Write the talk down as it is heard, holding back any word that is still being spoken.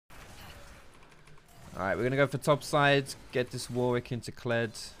Alright, we're going to go for top side. Get this Warwick into Kled.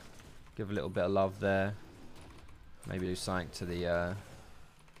 Give a little bit of love there. Maybe do something to the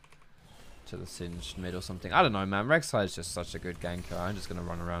singed mid or something. I don't know, man. Rek'Sai is just such a good ganker. I'm just going to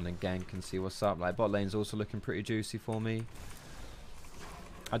run around and gank and see what's up. Like, bot lane's also looking pretty juicy for me.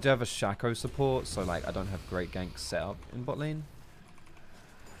 I do have a Shaco support, so like I don't have great gank set up in bot lane.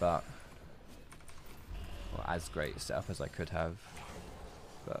 But, well, as great setup as I could have.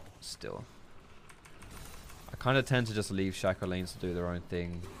 But still. I kind of tend to just leave Shaco lanes to do their own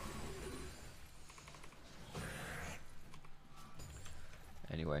thing.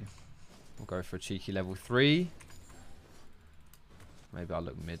 Anyway, we'll go for a cheeky level 3. Maybe I'll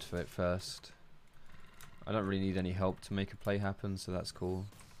look mid for it first. I don't really need any help to make a play happen, so that's cool.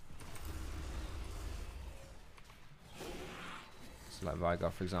 So like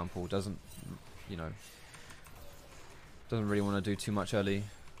Veigar, for example, doesn't, you know, doesn't really want to do too much early,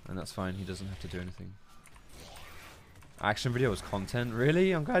 and that's fine. He doesn't have to do anything. Action video was content,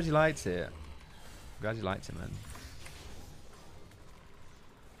 really? I'm glad you liked it. I'm glad you liked it, man. Do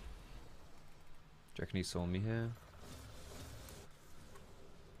you reckon he saw me here?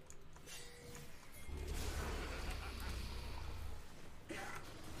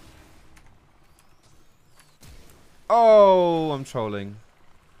 Oh, I'm trolling.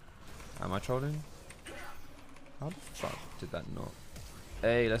 Am I trolling? How the fuck did that not?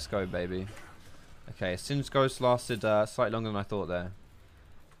 Hey, let's go, baby. Okay, Sin's Ghost lasted slightly longer than I thought there.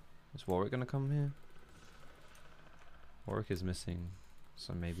 Is Warwick gonna come here? Warwick is missing,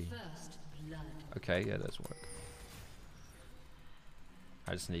 so maybe. Okay, yeah, there's Warwick.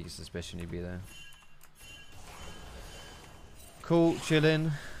 I just sneaky suspicion he'd be there. Cool,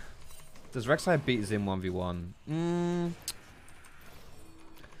 chillin'. Does Rek'Sai beat Zin 1v1?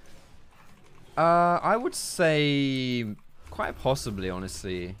 I would say quite possibly,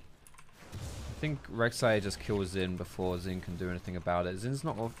 honestly. I think Rek'Sai just kills Zin before Zin can do anything about it. Zin's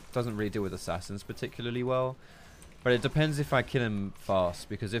doesn't really deal with assassins particularly well. But it depends if I kill him fast,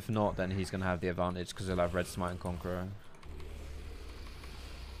 because if not, then he's going to have the advantage because he'll have Red Smite and Conqueror.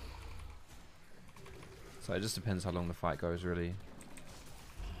 So it just depends how long the fight goes, really.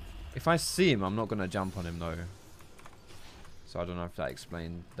 If I see him, I'm not going to jump on him, though. So I don't know if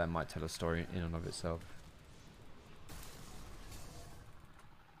that might tell a story in and of itself.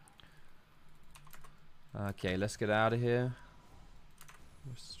 Okay, let's get out of here.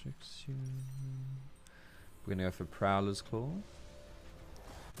 Restriction. We're going to go for Prowler's Claw.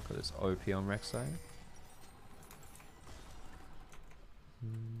 Got this OP on Rek'Sai.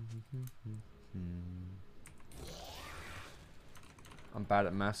 I'm bad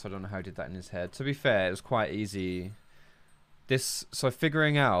at maths, so I don't know how he did that in his head. To be fair, it was quite easy. So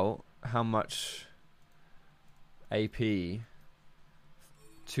figuring out how much AP,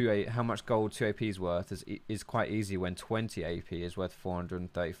 how much gold 2 AP is worth is quite easy when 20 AP is worth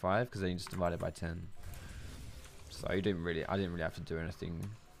 435, because then you just divide it by 10. So I didn't really have to do anything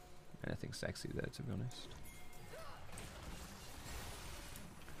sexy there, to be honest.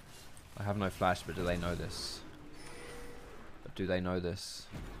 I have no flash, but do they know this? Do they know this?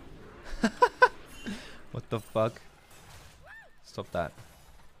 What the fuck? Stop that.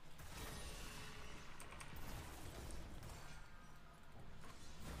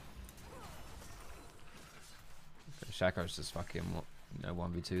 Okay, Shaco's just fucking, you know,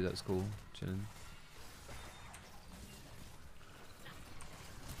 1v2, that's cool. Chilling.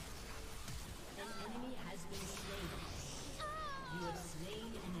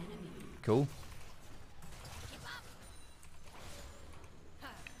 Cool.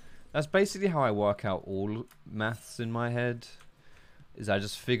 That's basically how I work out all maths in my head. Is I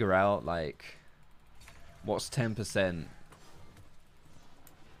just figure out, like, what's 10%?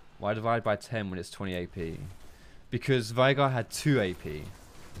 Why divide by 10 when it's 20 AP? Because Veigar had 2 AP.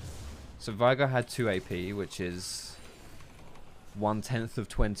 So Veigar had 2 AP, which is 1/10 of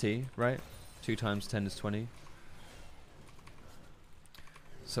 20, right? 2 times 10 is 20.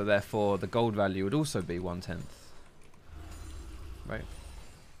 So therefore, the gold value would also be 1/10. Right?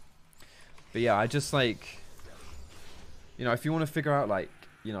 But yeah, I just like, you know, if you want to figure out like,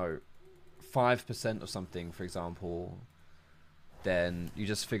 you know, 5% of something, for example, then you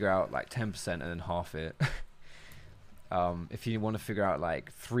just figure out like 10% and then half it. If you want to figure out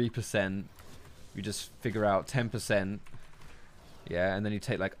like 3%, you just figure out 10%. Yeah, and then you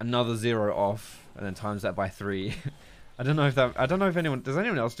take like another 0 off and then times that by 3. I don't know if anyone, does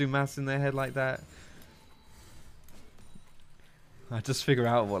anyone else do maths in their head like that? I just figure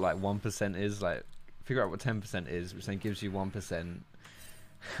out what like 1% is, like figure out what 10% is, which then gives you 1%,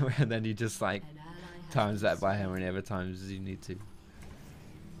 and then you just like times that by how many ever times you need to.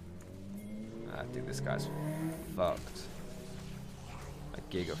 I think this guy's fucked. Like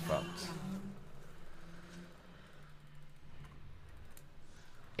giga fucked.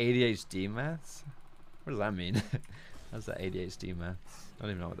 ADHD maths? What does that mean? How's that ADHD maths? I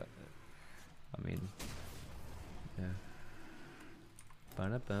don't even know what that is. I mean, yeah.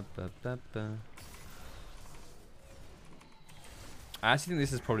 Ba-da-ba-ba-ba-ba. I actually think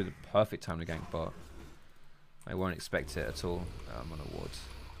this is probably the perfect time to gank bot. I won't expect it at all. I'm on a ward.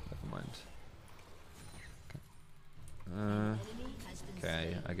 Never mind.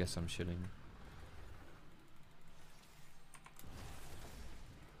 Okay, I guess I'm shitting.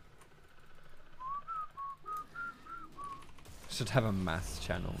 Should have a maths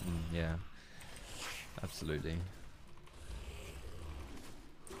channel. Yeah, absolutely.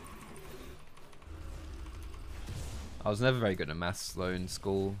 I was never very good at maths though in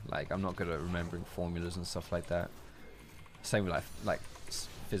school. Like, I'm not good at remembering formulas and stuff like that. Same with like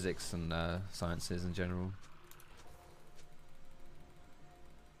physics and sciences in general.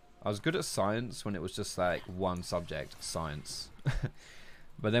 I was good at science when it was just like one subject, science.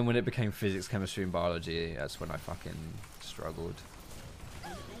 But then when it became physics, chemistry, and biology, that's when I fucking struggled.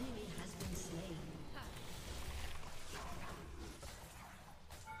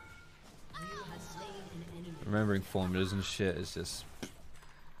 Remembering formulas and shit is just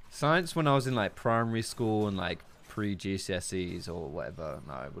science. When I was in like primary school and like pre-GCSEs or whatever,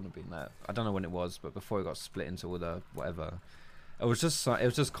 no, it wouldn't have been that. I don't know when it was, but before it got split into all the whatever, it was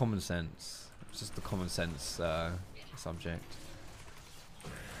just common sense. It was just the common sense subject.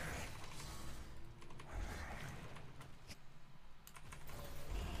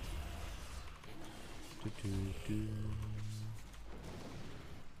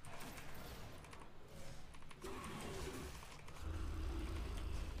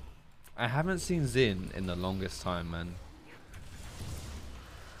 I haven't seen Zin in the longest time, man.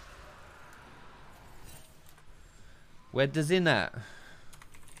 Where does Zin at?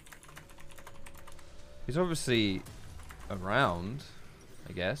 He's obviously around,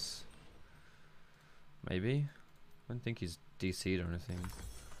 I guess. Maybe. I don't think he's DC'd or anything.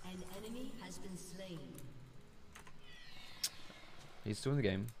 An enemy has been slain. He's still in the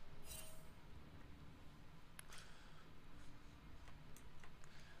game.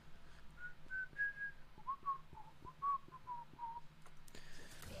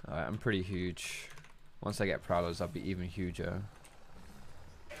 Alright, I'm pretty huge. Once I get Prowlers, I'll be even huger.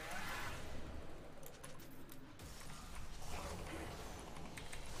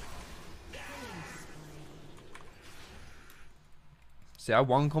 See, I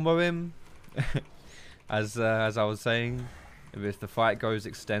one combo him. as I was saying, if the fight goes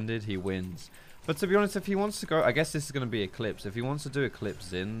extended, he wins. But to be honest, if he wants to go, I guess this is going to be Eclipse. If he wants to do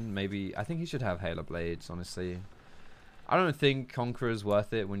Eclipse in, maybe I think he should have Halo Blades, honestly. I don't think Conqueror is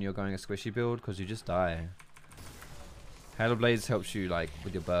worth it when you're going a squishy build because you just die. Halo Blades helps you like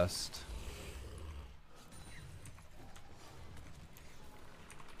with your burst.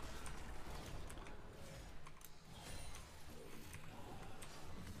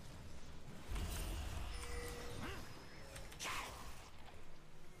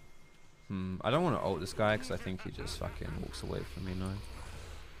 I don't want to ult this guy because I think he just fucking walks away from me now.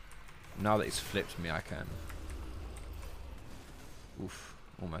 Now that he's flipped me, I can. Oof,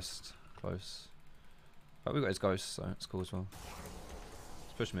 almost close. But we got his ghost, so it's cool as well.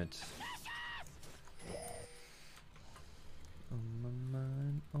 Let's push mid. On my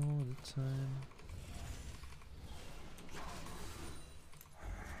mind all the time.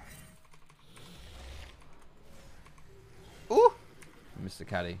 Ooh! Mr.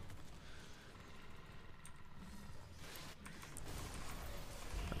 Caddy.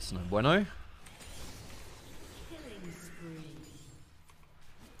 That's no bueno.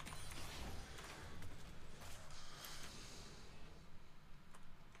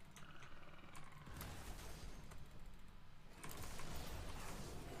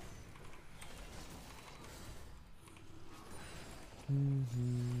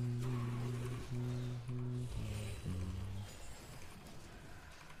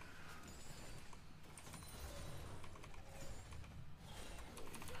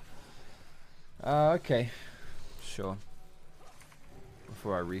 Okay, sure.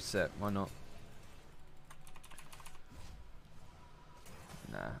 Before I reset, why not?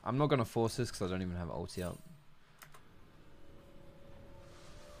 Nah, I'm not gonna force this because I don't even have ulti up.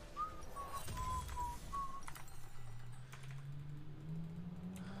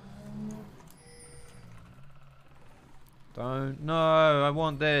 Don't. No, I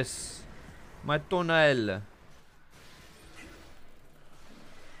want this. My tunnel.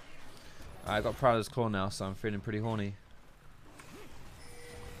 I got Prowler's Claw now, so I'm feeling pretty horny.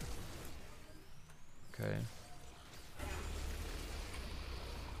 Okay.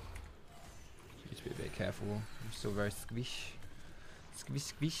 Need to be a bit careful. I'm still very squish. Squish,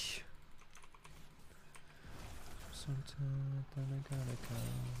 squish.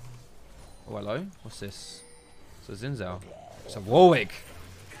 Oh, hello? What's this? It's a Zinzao. It's a Warwick!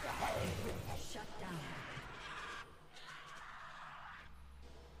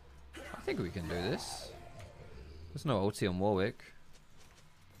 I think we can do this. There's no ulti on Warwick.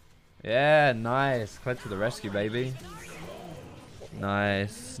 Yeah, nice. Cled to the rescue, baby.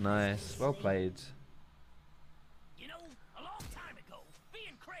 Nice, nice. Well played. You know, a long time ago,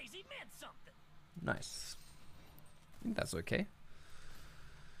 being crazy meant something. Nice. I think that's okay.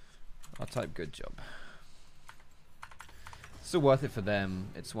 I'll type good job. Still worth it for them.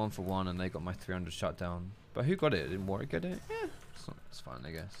 It's 1 for 1 and they got my 300 shutdown. But who got it? Didn't Warwick get it? Yeah, it's fine,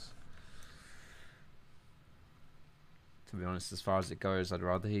 I guess. To be honest, as far as it goes, I'd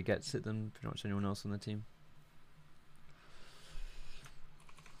rather he gets it than pretty much anyone else on the team.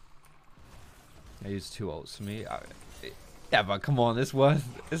 I used 2 ults for me. Yeah, but come on, it's worth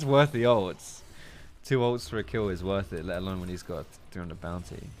the ults. 2 ults for a kill is worth it, let alone when he's got 300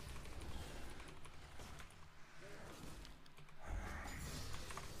 bounty.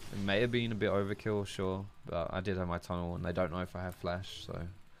 It may have been a bit overkill, sure, but I did have my tunnel and they don't know if I have flash, so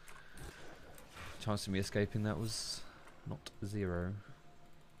chance of me escaping that was not 0.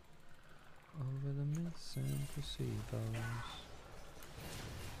 Over the myths and placebos.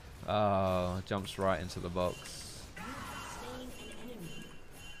 Oh, jumps right into the box.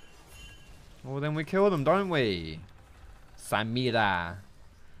 Well, then we kill them, don't we? Samira.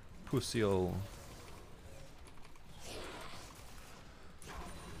 Pussyo.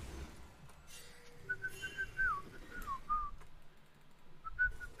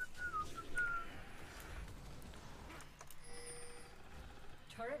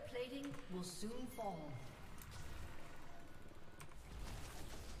 Turret plating will soon fall.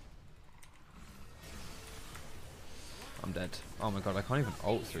 I'm dead. Oh my god, I can't even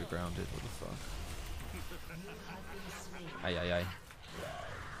ult through grounded. What the fuck? Ay, ay, ay.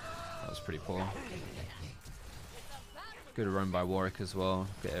 That was pretty poor. Good run by Warwick as well.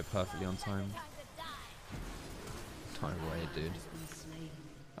 Get it perfectly on time. No way, dude.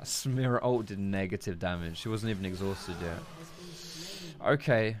 That Samira ult did negative damage. She wasn't even exhausted yet.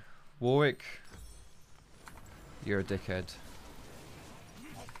 Okay, Warwick. You're a dickhead.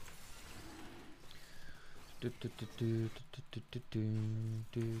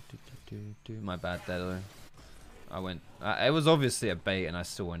 My bad, Delo. I went. It was obviously a bait, and I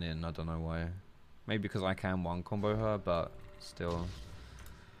still went in. I don't know why. Maybe because I can one combo her, but still.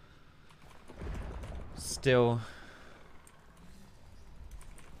 Still.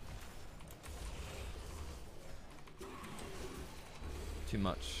 Too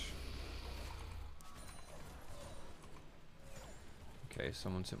much. Okay,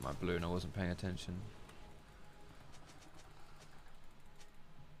 someone took my blue and I wasn't paying attention.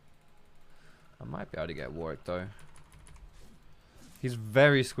 I might be able to get Warwick though. He's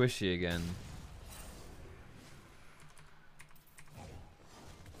very squishy again.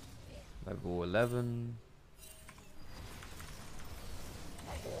 Level 11.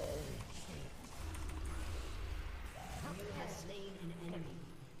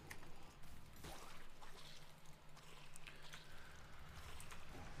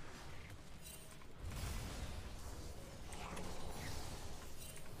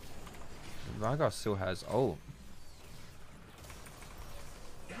 Rhaegar still has ult.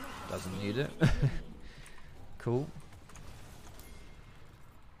 Doesn't need it. Cool.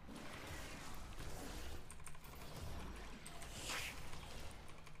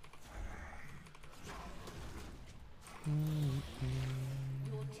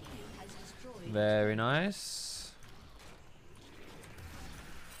 Very nice.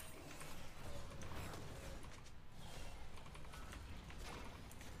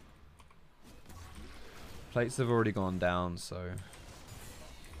 Plates have already gone down, so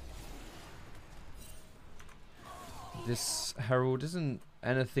this Herald isn't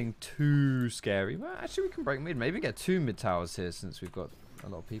anything too scary. Well, actually, we can break mid. Maybe get 2 mid towers here since we've got a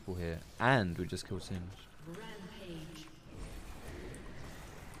lot of people here, and we just killed Singe. Rampage.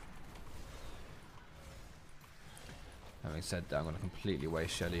 Having said that, I'm gonna completely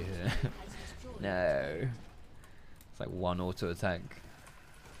waste Shelly here. No, it's like 1 auto attack.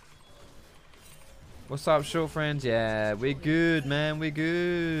 What's up, short friends? Yeah, we're good, man. We're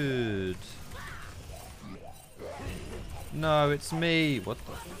good. No, it's me. What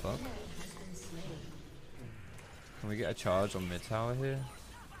the fuck? Can we get a charge on mid tower here?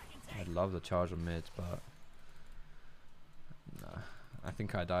 I'd love the charge on mid, but nah. I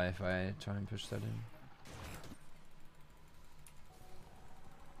think I die if I try and push that in.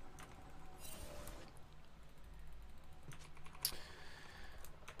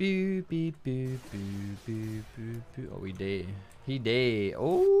 Boo, boo, boo, boo, boo, boo, boo. Oh, he dead. He dead.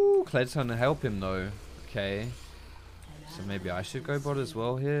 Oh, Cled's trying to help him though. Okay. So maybe I should go bot as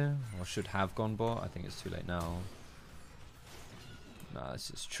well here. Or should have gone bot. I think it's too late now. Nah,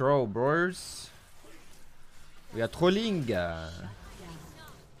 this is troll, bros. We are trolling.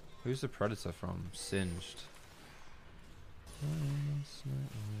 Who's the predator from? Singed.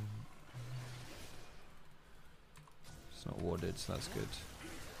 It's not warded, so that's good.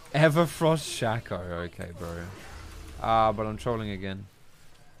 Everfrost Shaco. Okay, bro. Ah, but I'm trolling again.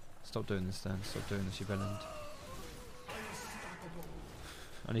 Stop doing this then. Stop doing this, you bellend.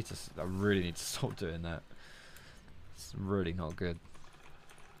 I really need to stop doing that. It's really not good.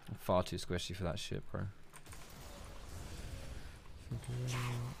 I'm far too squishy for that shit, bro.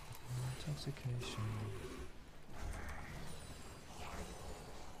 Intoxication.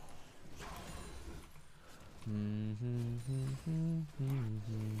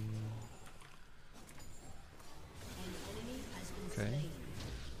 Okay.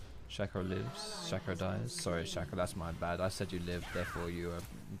 Shaco lives. Shaco dies. Sorry, Shaco, that's my bad. I said you lived, therefore you are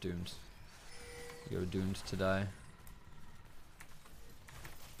doomed. You're doomed to die.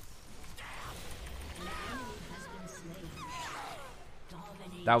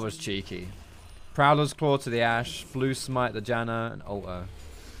 That was cheeky. Prowler's Claw to the Ash, Blue Smite the Janna, and Alter.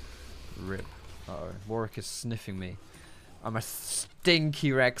 Rip. Uh-oh. Warwick is sniffing me. I'm a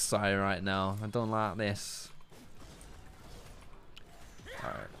stinky Rek'Sai right now. I don't like this.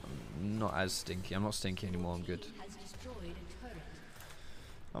 Alright. I'm not as stinky. I'm not stinky anymore. I'm good.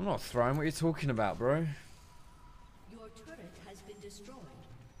 I'm not throwing. What are you talking about, bro? Your turret has been destroyed.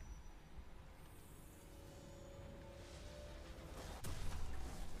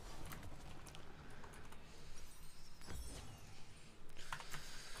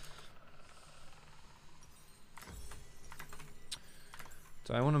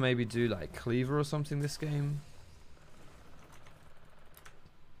 Do I want to maybe do like Cleaver or something this game?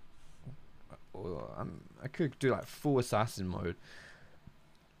 Or I could do like full assassin mode,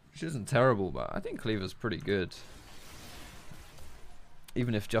 which isn't terrible, but I think Cleaver's pretty good.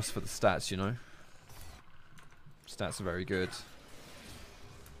 Even if just for the stats, you know. Stats are very good.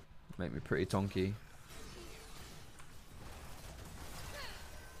 Make me pretty tonky.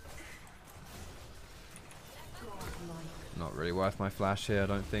 Not really worth my flash here, I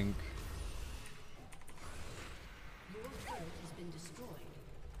don't think. Your turret has been destroyed.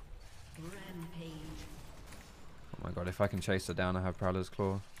 Rampage. Oh my god, if I can chase her down, I have Prowler's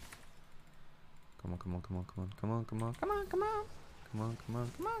Claw. Come on, come on, come on, come on, come on, come on, come on, come on. Come on, come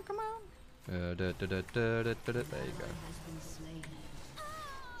on, come on, come on. There you go.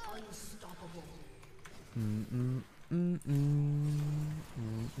 Unstoppable.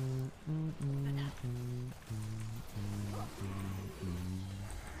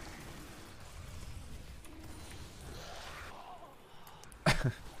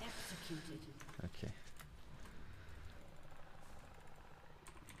 Executed. Okay.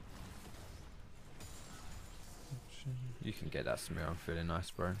 You can get that smear. I'm feeling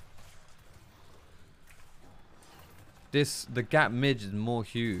nice, bro. The gap mid is more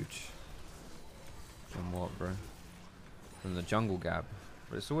huge than what, bro? Than the jungle gap.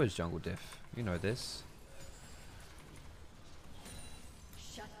 But it's always jungle diff. You know this.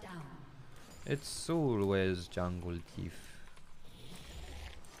 Shut down. It's always jungle diff.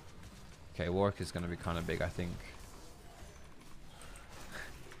 Okay, Warwick is going to be kind of big, I think.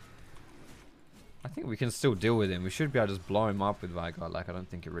 I think we can still deal with him. We should be able to just blow him up with Vanguard. Like, I don't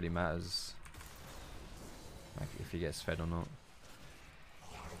think it really matters, like, if he gets fed or not.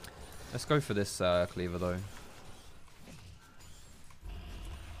 Let's go for this Cleaver, though.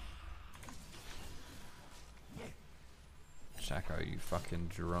 Shaco, you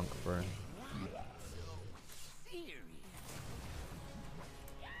fucking drunk, bro.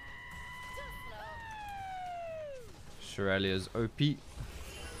 Shirelia's OP.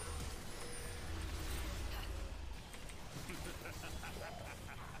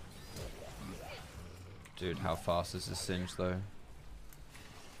 Dude, how fast is this Singe though?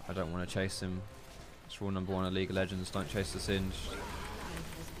 I don't want to chase him. It's rule number 1 of League of Legends, don't chase the Singe.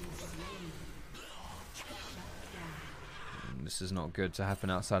 This is not good to happen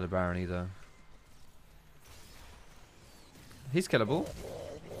outside of Baron either. He's killable.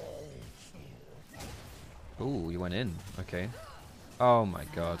 Ooh, you went in. Okay. Oh my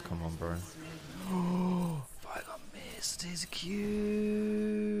god, come on, bro. Oh, I got missed his Q.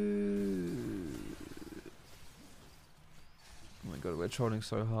 Oh my god, we're trolling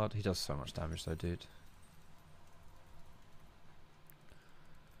so hard. He does so much damage though, dude.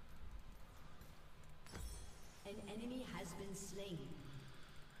 An enemy has been slain.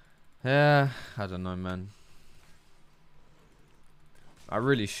 Yeah, I don't know, man. I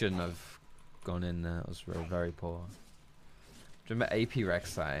really shouldn't have gone in there. It was very, very poor. Do you remember AP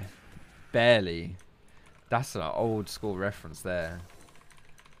Rek'Sai? Barely. That's an old school reference there.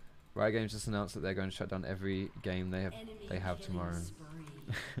 Riot Games just announced that they're going to shut down every game they have tomorrow.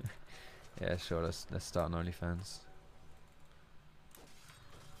 Yeah, sure. Let's start an OnlyFans.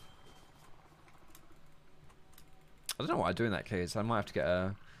 I don't know what I do in that case. I might have to get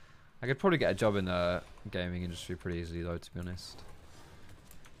a. I could probably get a job in the gaming industry pretty easily, though, to be honest.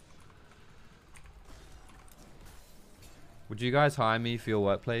 Would you guys hire me for your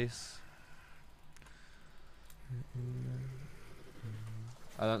workplace?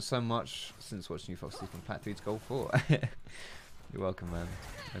 I learned so much since watching you Foxdrop from Plat 3 to Gold 4. You're welcome, man.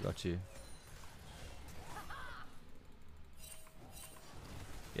 I got you.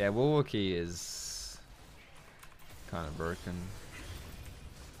 Yeah, Walkie is kind of broken.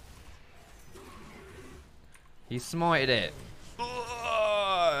 He smited it.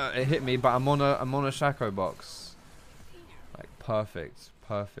 It hit me, but I'm on a Shaco box. Like perfect,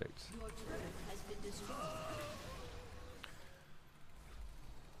 perfect. Your turret has been destroyed.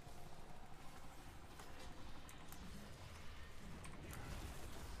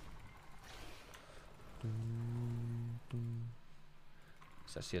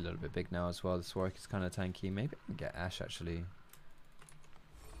 It's actually a little bit big now as well. This work is kind of tanky. Maybe I can get Ashe actually.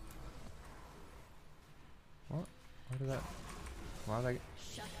 What? Why did that? Why did I?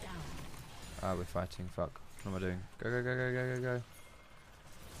 Shut down. Ah, we're fighting. Fuck. What am I doing? Go, go, go, go, go, go, go. An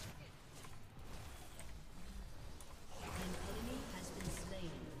enemy has been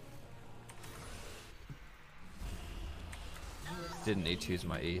slain. Didn't need to use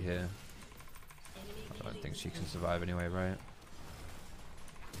my E here. I don't think she can survive anyway, right?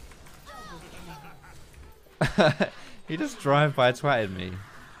 He just drive-by twatted me.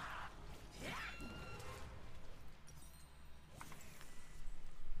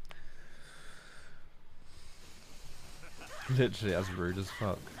 Literally, that's rude as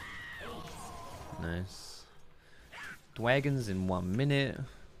fuck. Nice. Dragons in 1 minute.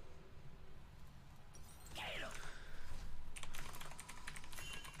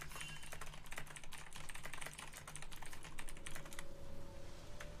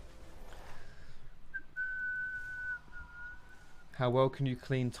 How well can you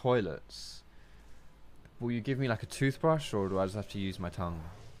clean toilets? Will you give me like a toothbrush, or do I just have to use my tongue?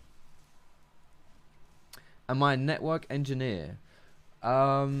 Am I a network engineer?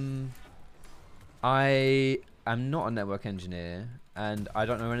 I am not a network engineer, and I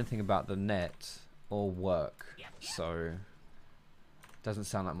don't know anything about the net or work, so doesn't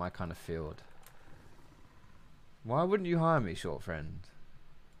sound like my kind of field. Why wouldn't you hire me, short friend?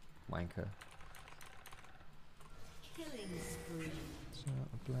 Wanker. Killing spree. So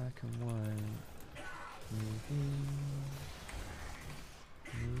black and white.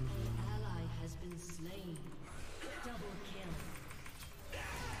 An ally has been slain. Double kill.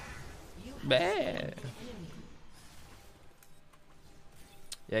 You have slain an enemy.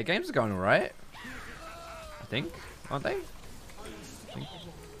 Yeah, games are going alright. I think, aren't they?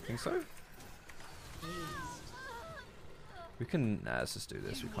 Think so. We can. Nah, let's just do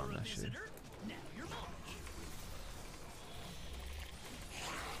this. We can't actually.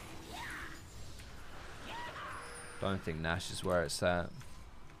 Don't think Nash is where it's at.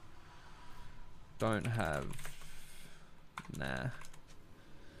 Don't have. Nah.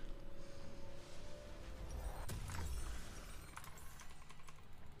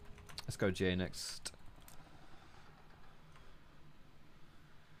 Let's go GA next.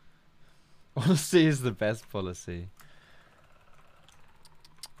 Honesty is the best policy.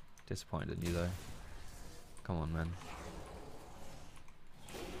 Disappointed in you though. Come on, man.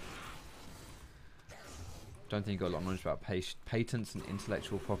 Don't think you got a lot of knowledge about patents and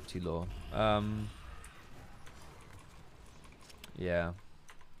intellectual property law. Yeah.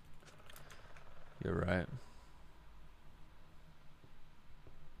 You're right.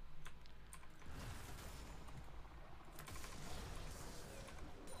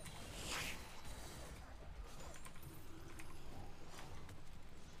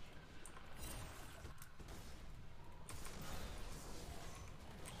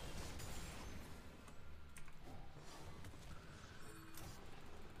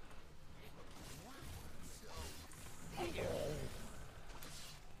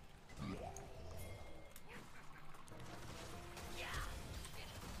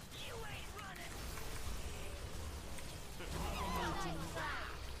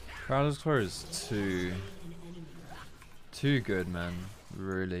 Crowder's Claw is too good, man.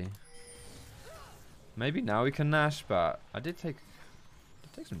 Really. Maybe now we can Nash, but I did take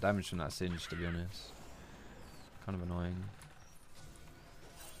Take some damage from that Singe, to be honest. Kind of annoying.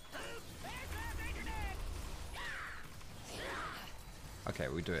 Okay,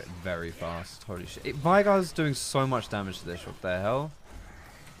 we do it very fast. Holy shit. Veigar's doing so much damage to this. What the hell?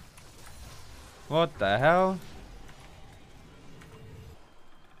 What the hell?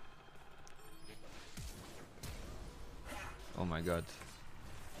 Oh my god.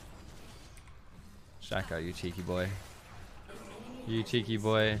 Shaka, you cheeky boy. You cheeky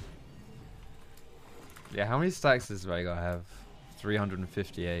boy. Yeah, how many stacks does Veigar have?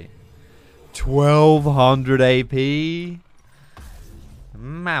 358. 1200 AP?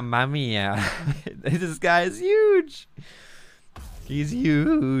 Mamma mia. This guy is huge. He's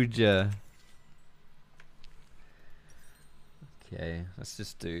huge. Okay, let's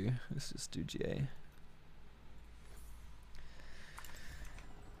just do GA.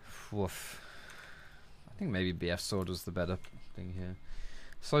 Woof. I think maybe BF Sword was the better thing here.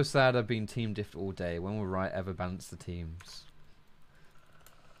 So sad I've been team diffed all day. When will Riot ever balance the teams?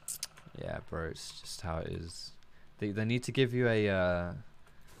 Yeah, bro, it's just how it is. They need to give you a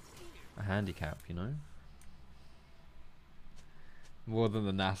handicap, you know? More than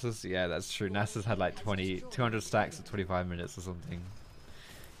the Nasus? Yeah, that's true. Nasus had like 200 stacks at 25 minutes or something.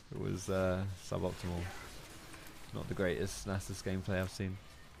 It was suboptimal. Not the greatest Nasus gameplay I've seen.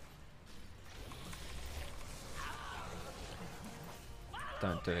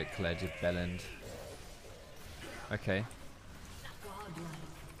 Don't do it, Kled, you bellend. Okay.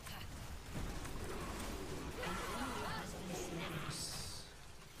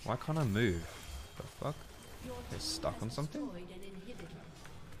 Why can't I move? The fuck? It's stuck on something?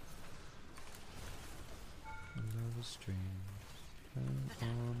 Another stream. Turn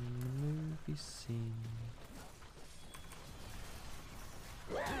on the movie scene.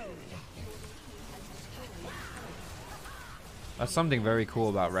 That's something very cool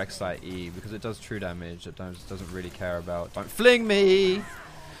about Rek'Sai E, because it does true damage. It doesn't really care about. Don't fling me!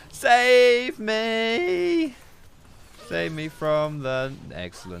 Save me! Save me from the...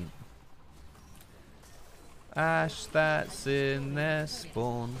 Excellent. Ash that's in their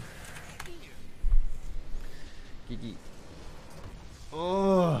spawn. Gigi.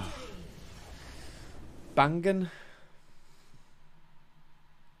 Oh. Bangin'.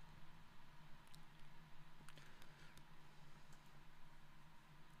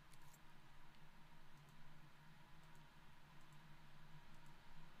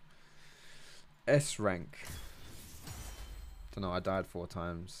 S rank. Don't know, I died 4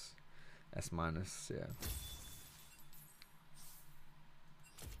 times. S minus, yeah.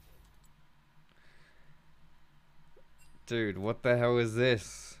 Dude, what the hell is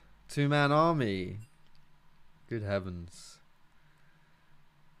this? 2-man army. Good heavens.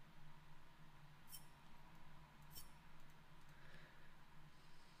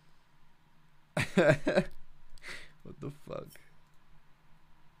 What the fuck?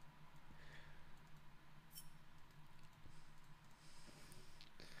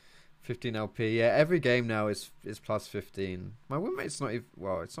 $15 LP. Yeah, every game now is plus 15. My win rate's not even,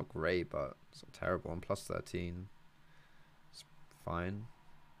 well, it's not great, but it's not terrible. I'm plus 13. It's fine.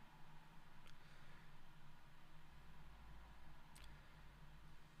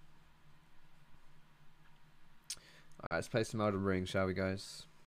 Alright, let's play some Elden Ring, shall we, guys?